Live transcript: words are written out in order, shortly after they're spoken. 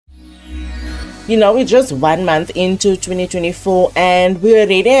You know, we're just 1 month into 2024 and we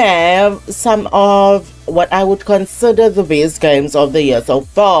already have some of what I would consider the best games of the year so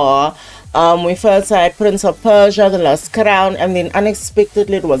far. We first had Prince of Persia, The Lost Crown, and then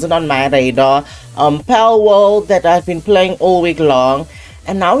unexpectedly it wasn't on my radar, Pal World, that I've been playing all week long.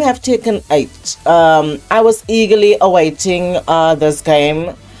 And now we have Tekken 8. I was eagerly awaiting this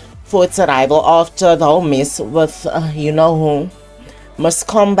game for its arrival after the whole mess with you know who. Must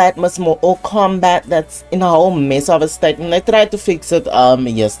combat, must more or combat, that's in a whole mess of a state, and I tried to fix it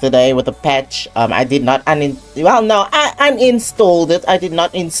yesterday with a patch. I did not I uninstalled it. I did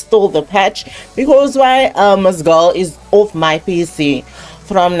not install the patch because my Miss Girl is off my PC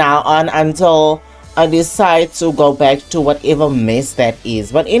from now on until I decide to go back to whatever mess that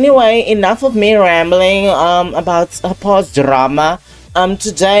is. But anyway, enough of me rambling about past drama.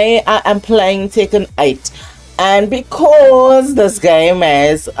 Today I am playing Tekken 8. And because this game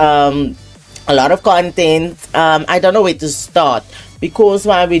has a lot of content, I don't know where to start. Because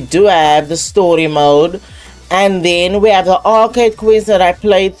while we do have the story mode, and then we have the arcade quiz that I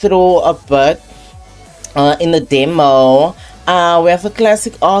played through a bit in the demo. We have a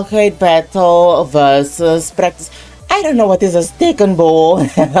classic arcade battle versus practice. I don't know what is a Tekken ball.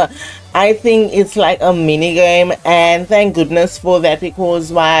 I think it's like a mini game, and thank goodness for that,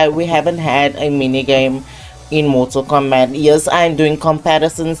 because why we haven't had a mini game in Mortal Kombat. Yes, I'm doing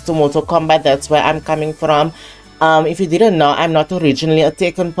comparisons to Mortal Kombat, that's where I'm coming from. If you didn't know, I'm not originally a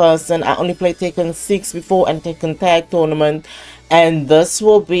Tekken person. I only played Tekken 6 before and Tekken Tag Tournament, and this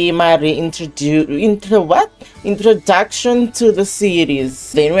will be my introduction to the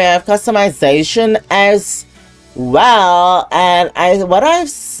series. Then we have customization as well, and what I've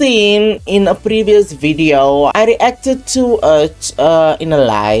seen in a previous video, I reacted to it in a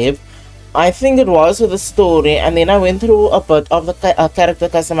live. I think it was with the story, and then I went through a bit of the character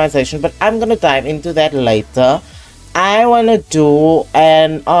customization, but I'm gonna dive into that later. I wanna do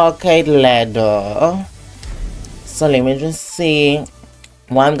an arcade ladder, so let me just see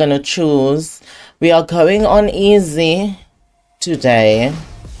what I'm gonna choose. We are going on easy today.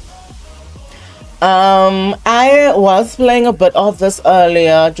 I was playing a bit of this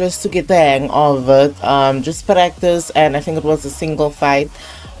earlier just to get the hang of it, just practice, and I think it was a single fight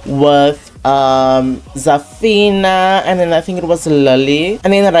with Zafina, and then I think it was Lily,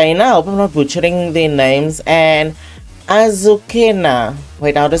 and then Reina. I hope I'm not butchering their names, and Azucena.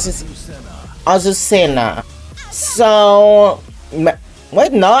 Wait, how does this? Azucena. So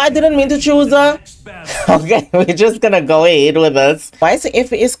wait, no, I didn't mean to choose her. Okay, we're just gonna go ahead with this. Why is the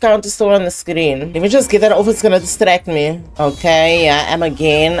FPS counter still on the screen? Let me just get that off, it's gonna distract me. Okay, yeah, I'm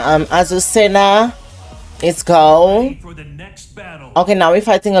again Azucena. Let's go. Okay, now we're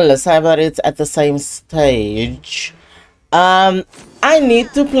fighting Alyssa, but it's at the same stage. I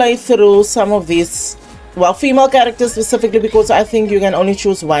need to play through some of these, well, female characters specifically, because I think you can only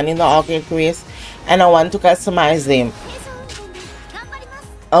choose one in the arcade quiz, and I want to customize them.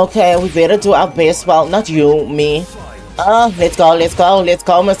 Okay, we better do our best. Well, not you, me. Let's go, let's go, let's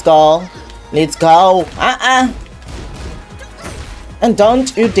go, let's go. Let's go. And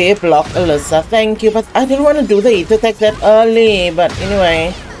don't you dare block Alyssa, thank you. But I didn't want to do the hit attack that early. But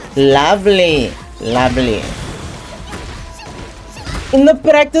anyway, lovely, lovely. In the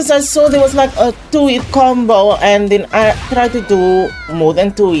practice, I saw there was like a 2-hit combo, and then I tried to do more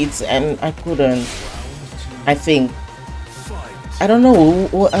than 2 hits, and I couldn't. I think. I don't know,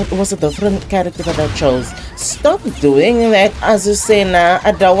 it was a different character that I chose. Stop doing that, Azucena.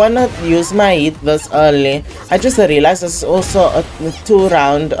 I don't want to use my hit this early. I just realized this is also a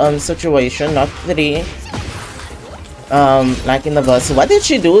 2-round situation, not 3. Like in the verse. What did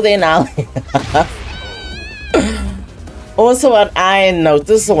she do there now? Also, what I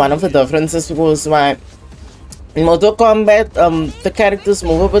noticed, one of the differences was why in Mortal Kombat, the characters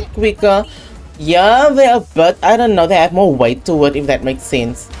move a bit quicker. Yeah, they're a bit, I don't know, they have more weight to it, if that makes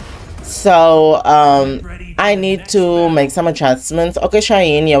sense. So, I need to make some adjustments. Okay,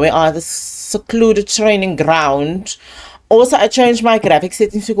 Cheyenne, yeah, we are the secluded training ground. Also, I changed my graphic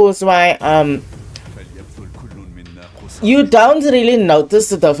settings because why, you don't really notice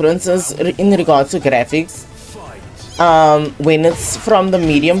the differences in regards to graphics when it's from the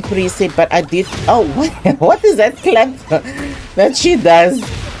medium preset, but I did, oh, what is that clap that she does?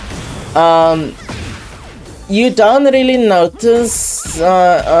 You don't really notice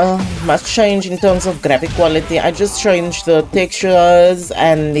much change in terms of graphic quality. I just changed the textures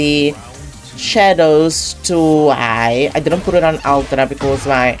and the shadows to high. I didn't put it on ultra because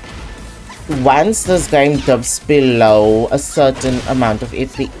once this game dips below a certain amount of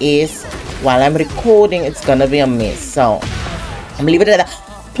FPS while I'm recording, it's gonna be a mess. So I'm leaving it at that.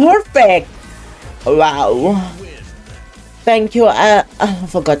 Perfect. Wow. Thank you. I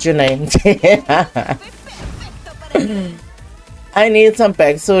forgot your name. I need some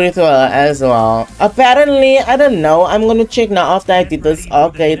backstory to her as well. Apparently, I don't know. I'm gonna check now after I did this.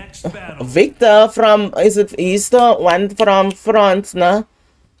 Okay, Victor from he's the one from France, no?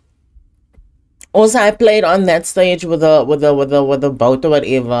 Also, I played on that stage with a boat or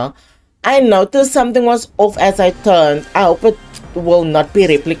whatever. I noticed something was off as I turned. I hope it will not be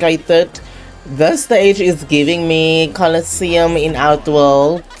replicated. This stage is giving me Colosseum in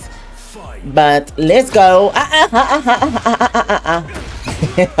Outworld. But let's go.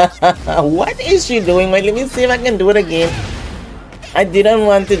 What is she doing? Wait, let me see if I can do it again. I didn't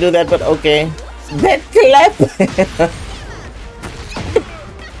want to do that, but okay. That clap.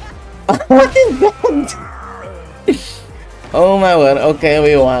 What is that? Oh my word. Okay,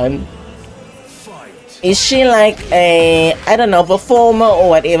 we won. Is she like a, I don't know, performer or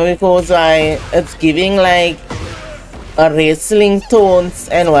whatever? Because it's giving like a wrestling tones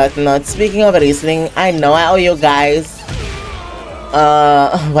and whatnot. Speaking of wrestling, I know how you guys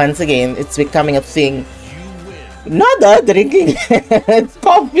once again it's becoming a thing. Not drinking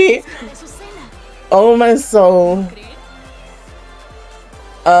coffee. Oh my soul.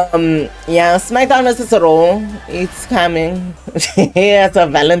 Yeah, SmackDown vs. Raw, it's coming. Yeah, it's a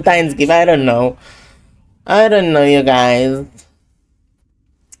Valentine's gift. I don't know, you guys.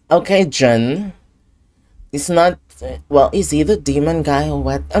 Okay, Jen, it's not, well, is he the demon guy or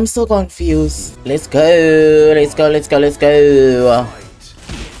what? I'm so confused. Let's go.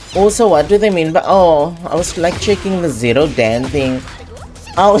 Also, what do they mean by, oh, I was like checking the Zero Dan thing.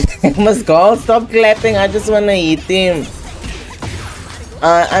 Oh, must go, stop clapping, I just wanna eat him.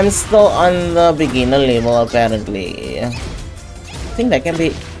 I'm still on the beginner level apparently. I think that can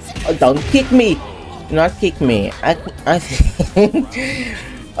be, oh, don't kick me. Not kick me. I think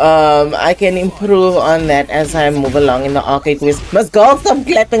I can improve on that as I move along in the arcade quiz. Must go, stop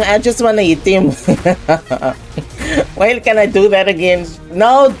clapping, I just wanna eat him. Well, can I do that again?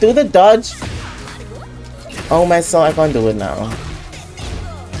 No, do the dodge. Oh my soul, I can't do it now.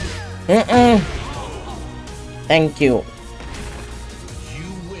 Thank you.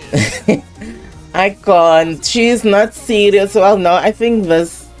 I can't. She's not serious. Well, no, I think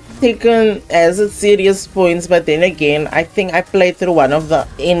this Tekken has a serious points, but then again, I think I played through one of the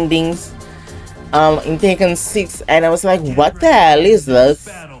endings in Tekken 6 and I was like, what the hell is this?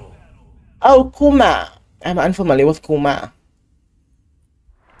 Oh, Kuma. I'm unfamiliar with Kuma.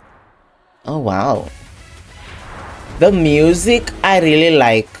 Oh wow. The music I really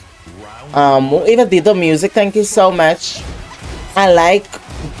like. Whoever did the music, thank you so much. I like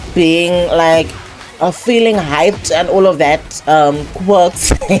being like feeling hyped and all of that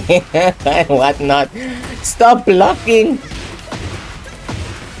quirks and whatnot. Stop blocking.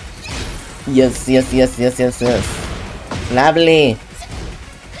 Yes. Lovely.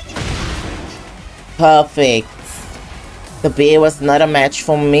 Perfect. The bear was not a match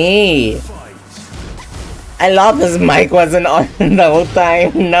for me. I love this mic wasn't on the whole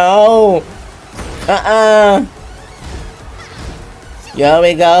time. No. Here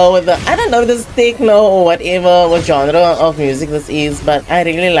we go with the, I don't know, this techno or whatever, what genre of music this is, but I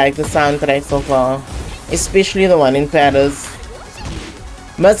really like the soundtrack so far. Especially the one in Paris.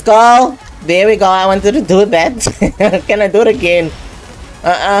 Must go. There we go. I wanted to do that. Can I do it again?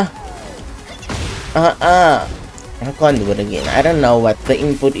 I can't do it again. I don't know what the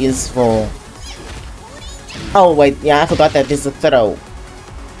input is for. Oh wait, yeah, I forgot that is a throw.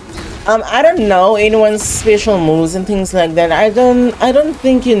 I don't know anyone's special moves and things like that. I don't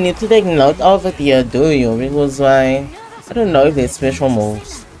think you need to take note of it here, do you? Because I don't know if there's special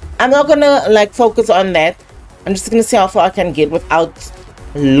moves. I'm not gonna like focus on that. I'm just gonna see how far I can get without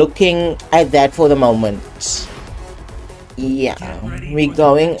looking at that for the moment. Yeah, we're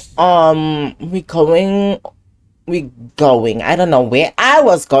going. I don't know where I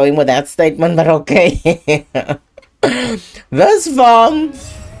was going with that statement, but okay. This farm.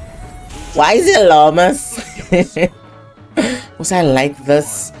 Why is it llamas? Also, I like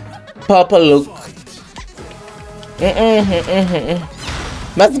this purple look.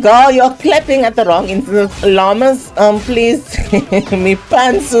 Must go, you're clapping at the wrong instance. Llamas, please. Me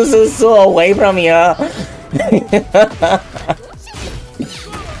pants so away from here.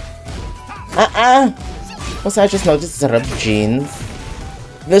 Also, I just noticed ripped jeans.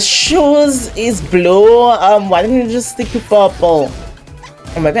 The shoes is blue. Why didn't you just stick to purple?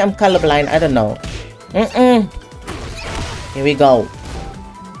 Or maybe I'm colorblind, I don't know. Here we go.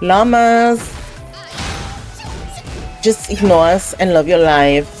 Llamas. Just ignore us and love your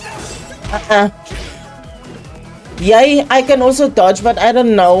life. Yay, I can also dodge, but I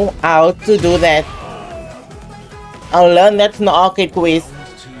don't know how to do that. I'll learn that in the arcade quiz.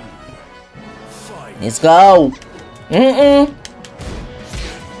 Let's go.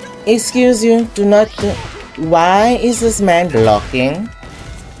 Excuse you, do not... Why is this man blocking?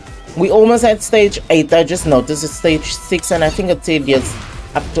 We almost at stage 8. I just noticed it's stage 6 and I think it said yes,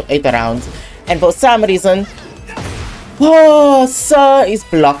 up to 8 rounds. And for some reason... Oh, sir is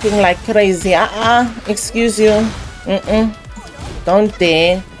blocking like crazy. Excuse you. Don't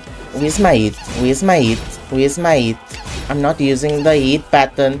dare. Where's my hit? Where's my hit? Where's my hit? I'm not using the hit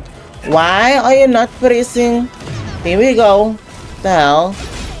button. Why are you not pressing? Here we go. The hell?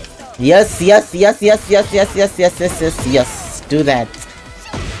 Yes. Do that.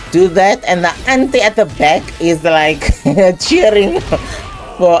 Do that, and the auntie at the back is like cheering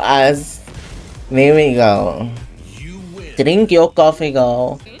for us. There we go. Drink your coffee,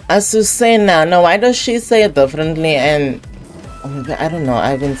 girl. Azucena. Now, why does she say it differently? And I don't know.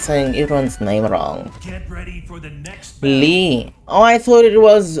 I've been saying everyone's name wrong. Get ready for the next Lee. Oh, I thought it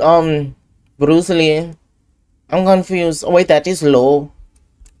was Bruce Lee. I'm confused. Oh, wait, that is low.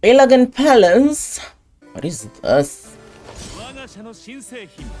 Elegant Palace. What is this?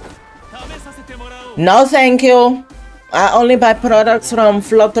 No, thank you. I only buy products from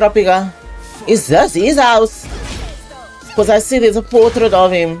Flop Tropica. Is this his house? Because I see there's a portrait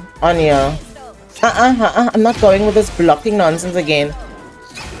of him on here. I'm not going with this blocking nonsense again.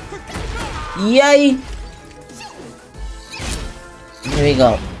 Yay! Here we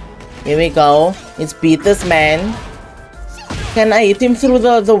go. Here we go. Let's beat this man. Can I hit him through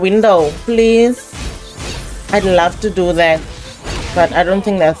the window, please? I'd love to do that. But I don't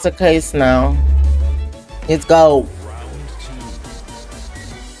think that's the case now. Let's go.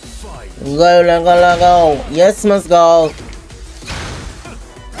 Go. Yes, must go.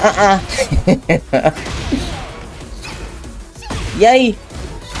 Yay.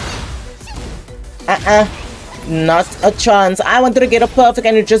 Not a chance. I wanted to get a perfect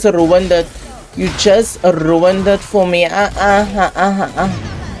and you just ruined it. You just ruined it for me.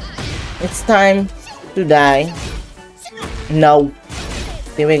 It's time to die. No.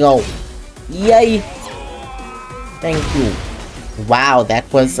 There we go. Yay. Thank you. Wow,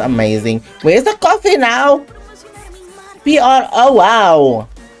 that was amazing. Where's the coffee now? PR. Oh, wow.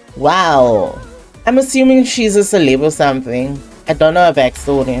 Wow. I'm assuming she's a celeb or something. I don't know her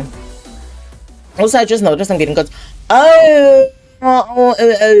backstory. Also, I just noticed I'm getting cuts. Oh.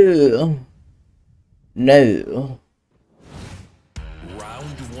 No.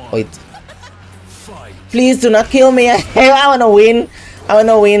 Wait. Please do not kill me. I wanna win. I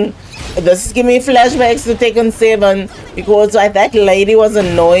wanna win. This is giving me flashbacks to Tekken 7 because that lady was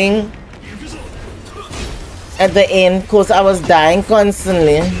annoying at the end because I was dying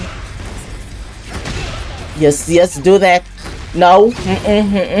constantly. Yes, do that. No.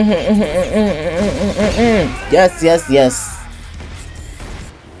 Yes.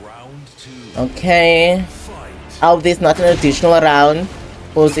 Okay. I hope there's not an additional round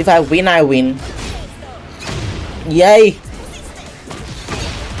because if I win, I win. Yay.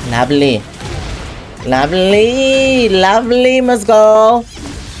 Lovely, must go.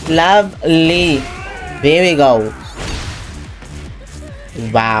 Lovely. There we go.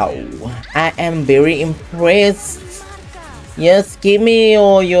 Wow, I am very impressed. Yes, give me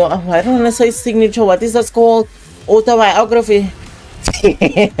your I don't want to say signature. What is that called? Autobiography.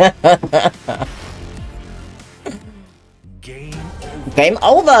 Game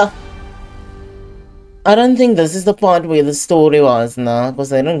over. I don't think this is the part where the story was, no,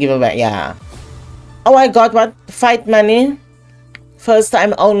 because I don't give a back. Yeah. Oh, I got what? Fight money. First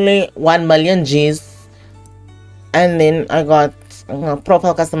time only 1 million G's. And then I got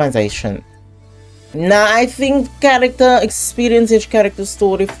profile customization. Now, I think character experience, each character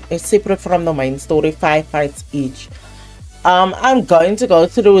story is separate from the main story. 5 fights each. I'm going to go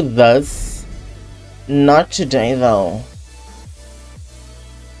through this. Not today, though.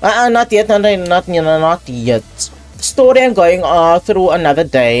 Not yet. Story I'm going through another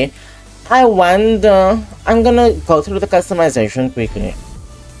day. I wonder. I'm gonna go through the customization quickly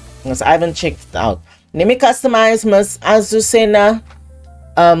because I haven't checked it out. Let me customize Miss Azucena.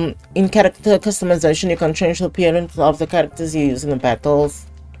 In character customization, you can change the appearance of the characters you use in the battles.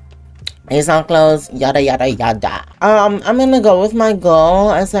 Design clothes, yada. I'm gonna go with my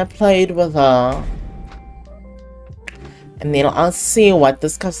girl as I played with her. And then I'll see what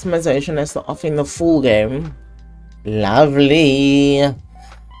this customization has to offer in the full game. Lovely.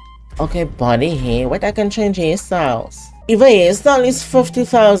 Okay, body hair. Wait, I can change hairstyles. If a hairstyle is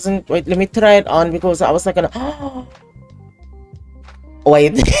 50,000. Wait, let me try it on because I was like,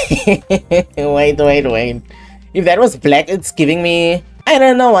 wait. Wait. If that was black, it's giving me... I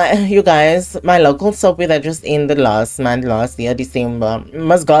don't know why, you guys. My local soapy that just ended last year, December.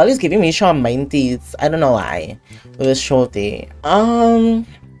 Masgal is giving me Charmaine teeth. I don't know why. With a shorty. I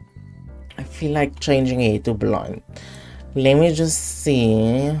feel like changing it to blonde. Let me just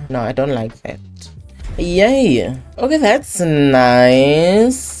see. No, I don't like that. Yay. Okay, that's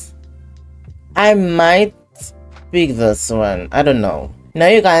nice. I might pick this one. I don't know. Now,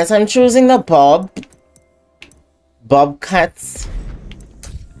 you guys, I'm choosing the bob cuts.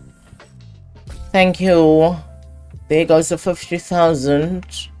 Thank you. There goes the 50,000.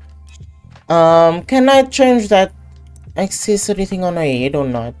 Can I change that accessory thing on her head or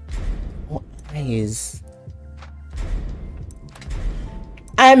not? What is?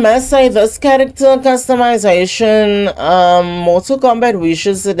 I must say this character customization, Mortal Kombat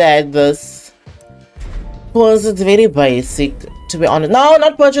wishes it had this. Because it's very basic, to be honest. No,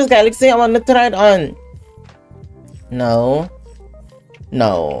 not Purchase Galaxy. I want to try it on. No.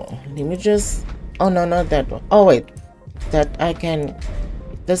 No. Let me just... Oh, no, not that one. Oh, wait. That I can...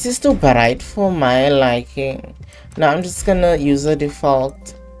 This is too bright for my liking. No, I'm just gonna use the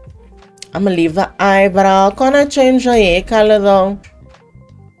default. I'm gonna leave the eyebrow. Can I change the hair color though?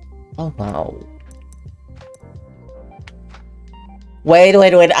 Oh, wow. Wait.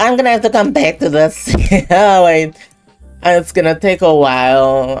 I'm gonna have to come back to this. Oh, wait. It's gonna take a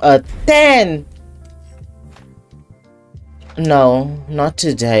while. 10! No, not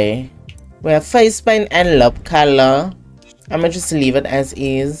today. We have face paint and lip color. I'm gonna just leave it as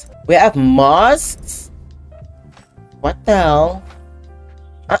is. We have masks. What the hell?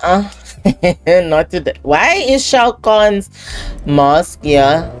 Not today. Why is Shao Kahn's mask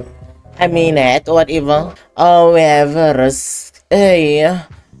here? I mean hat or whatever. Oh, we have a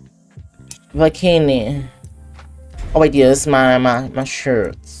bikini. Oh wait, here's my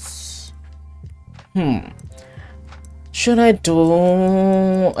shirts. Should I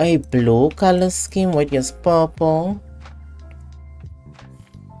do a blue color scheme? Wait, yes, purple.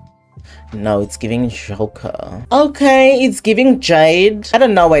 No, it's giving Joker. Okay, it's giving Jade. I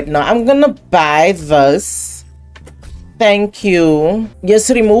don't know. Wait, no, I'm gonna buy this. Thank you. Yes,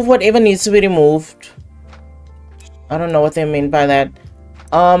 remove whatever needs to be removed. I don't know what they mean by that.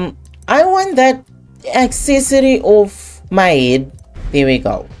 I want that accessory off my head. There we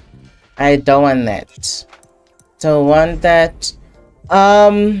go. I don't want that. Don't want that.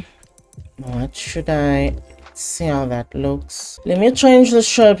 What should I... see how that looks. Let me change the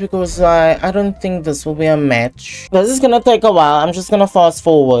shirt because I don't think this will be a match. This is gonna take a while. I'm just gonna fast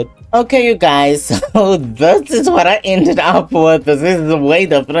forward. Okay, you guys, so this is what I ended up with. This is way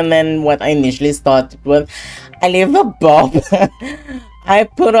different than what I initially started with. I leave the bob. I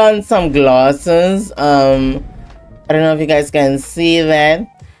put on some glasses. I don't know if you guys can see that.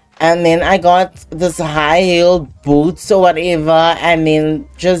 And then I got this high-heeled boots or whatever, and then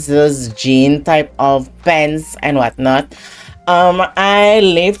just this jean type of pants and whatnot. I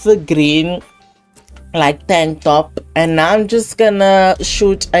left the green like tank top, and now I'm just gonna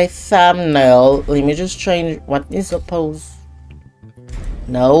shoot a thumbnail. Let me just change. What is the pose?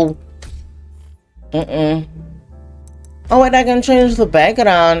 No. Oh wait, I can change the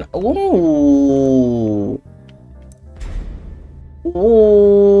background. Ooh.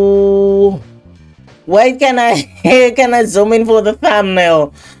 Ooh. Wait, can I zoom in for the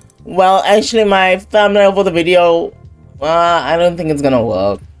thumbnail? Well, actually my thumbnail for the video, I don't think it's gonna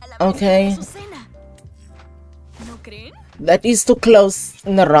work. Okay. That is too close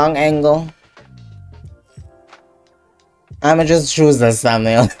in the wrong angle. I'ma just choose this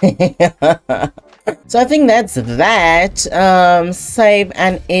thumbnail. So I think that's that. Save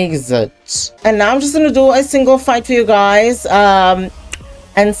and exit. And now I'm just gonna do a single fight for you guys.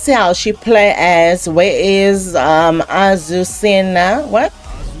 And see how she play as. Where is Azucena? What?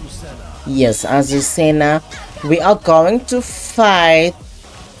 Azucena. Yes, Azucena. We are going to fight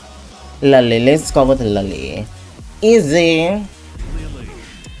Lily. Let's go with Lily. Easy.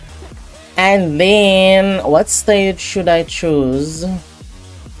 And then what stage should I choose?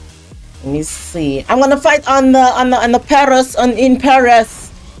 Let me see. I'm gonna fight on the Paris in Paris.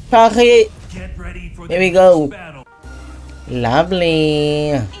 Paris. Get ready for Here we go. Battle.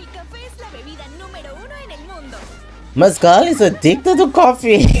 Lovely. Mascal is addicted to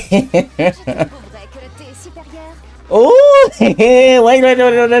coffee. Oh, wait.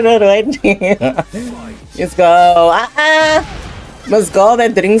 Let's go. Mascal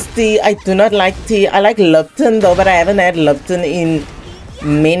that drinks tea. I do not like tea. I like Lipton though, but I haven't had Lipton in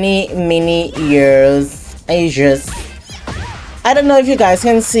many years. Ages. I don't know if you guys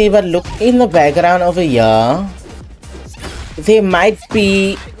can see, but look in the background over here. There might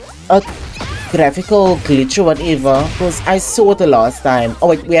be a graphical glitch or whatever, because I saw it the last time. Oh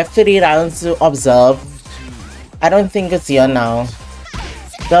wait, we have 3 rounds to observe. I don't think it's here now.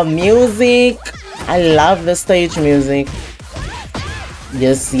 The music, I love the stage music.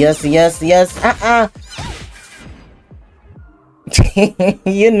 Yes, yes, yes, yes.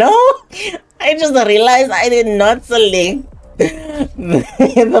 You know, I just realized I did not select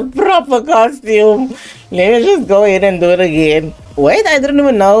the proper costume. Let me just go ahead and do it again. Wait, I didn't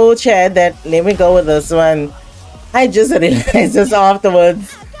even know, Chad, that let me go with this one. I just realized this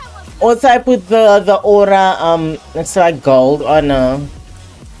afterwards. Also, I put the aura, it's like gold on her.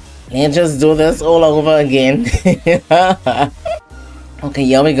 Let's just do this all over again. Okay,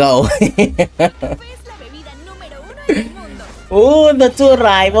 here we go. Ooh, the 2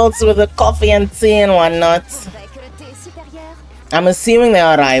 rivals with the coffee and tea and whatnot. I'm assuming they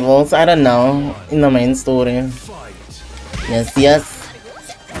are rivals. I don't know. In the main story. Yes, yes.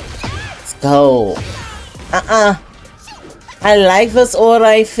 Let's go. I like this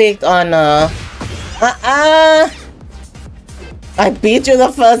aura effect on I beat you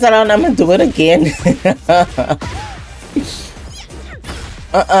the first round. I'm gonna do it again.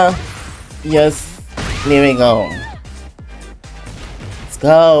 Yes. Here we go. Let's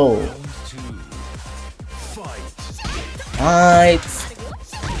go. Fight.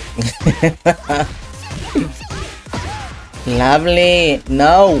 Lovely.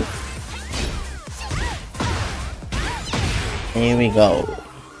 No. Here we go.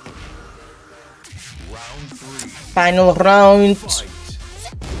 Final round.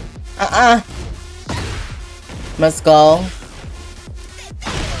 Must go.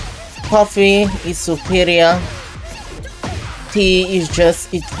 Coffee is superior. Tea is just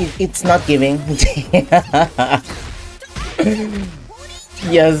it's not giving.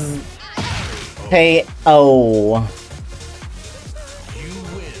 Yes. Hey, oh.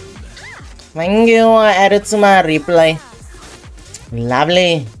 Thank you. I added to my replay.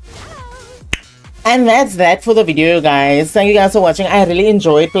 Lovely. And that's that for the video, guys. Thank you guys for watching. I really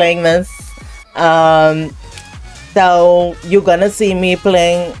enjoyed playing this. So you're gonna see me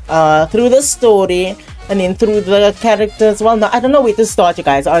playing through the story and then through the characters. Well, no, I don't know where to start, you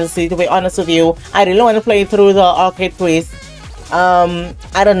guys. Honestly, to be honest with you, I really want to play through the arcade quest.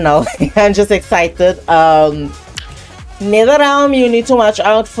 I don't know. I'm just excited. NetherRealm, you need to watch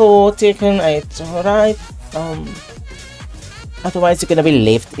out for Tekken 8, alright? Otherwise you're gonna be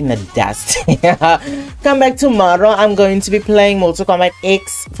left in the dust. Come back tomorrow. I'm going to be playing Mortal Kombat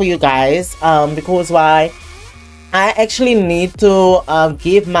X for you guys. Because why? I actually need to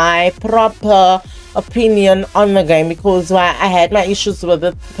give my proper opinion on the game, because why I had my issues with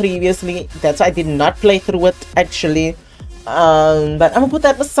it previously. That's why I did not play through it actually. But I'm gonna put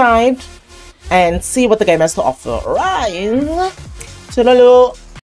that aside and see what the game has to offer. Right. Toodaloo.